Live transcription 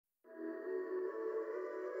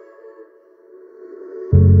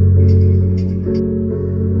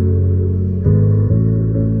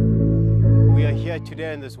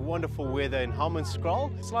this wonderful weather in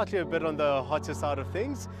Hammanskraal. Slightly a bit on the hotter side of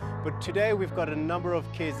things, but today we've got a number of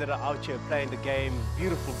kids that are out here playing the game,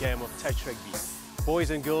 beautiful game of touch rugby. Boys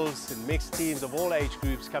and girls and mixed teams of all age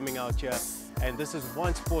groups coming out here, and this is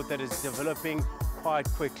one sport that is developing quite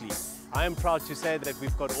quickly. I am proud to say that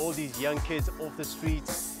we've got all these young kids off the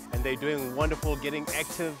streets and they're doing wonderful, getting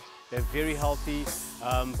active, they're very healthy,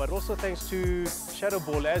 but also thanks to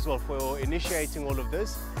ShadowBall as well for initiating all of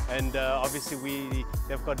this. And obviously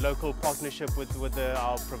they've got local partnership with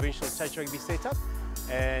our provincial touch rugby setup,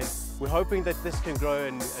 and we're hoping that this can grow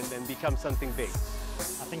and become something big.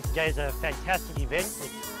 I think today is a fantastic event.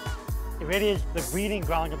 It really is the breeding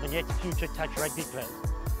ground of the next future touch rugby players.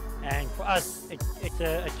 And for us, it's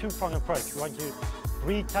a two-pronged approach. We want to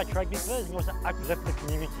breed touch rugby players and also uplift the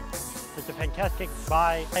community. So it's a fantastic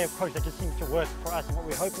approach that just seems to work for us, and what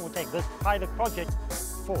we're hoping will take this pilot project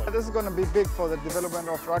forward. This is going to be big for the development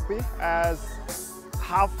of rugby, as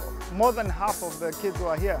more than half of the kids who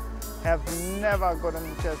are here have never gotten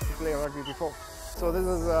a chance to play rugby before. So this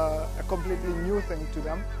is a completely new thing to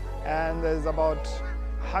them, and there's about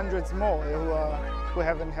hundreds more who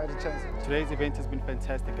haven't had a chance. Today's event has been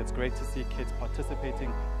fantastic. It's great to see kids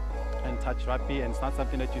participating in touch rugby, and it's not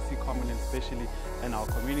something that you see common, especially in our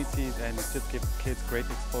communities, and it just gives kids great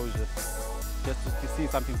exposure just to see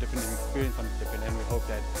something different and experience something different, and we hope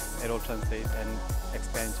that it will translate and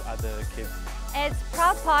expand to other kids. As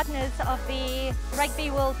proud partners of the Rugby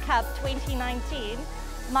World Cup 2019,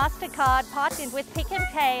 MasterCard partnered with Pick and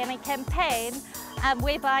Pay in a campaign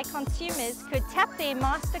whereby consumers could tap their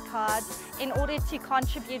MasterCard in order to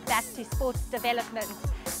contribute back to sports development.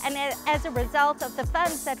 And as a result of the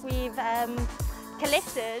funds that we've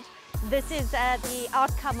collected, this is the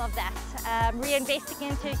outcome of that. Reinvesting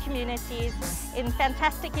into communities in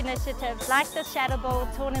fantastic initiatives like the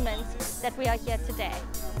ShadowBall tournament that we are here today.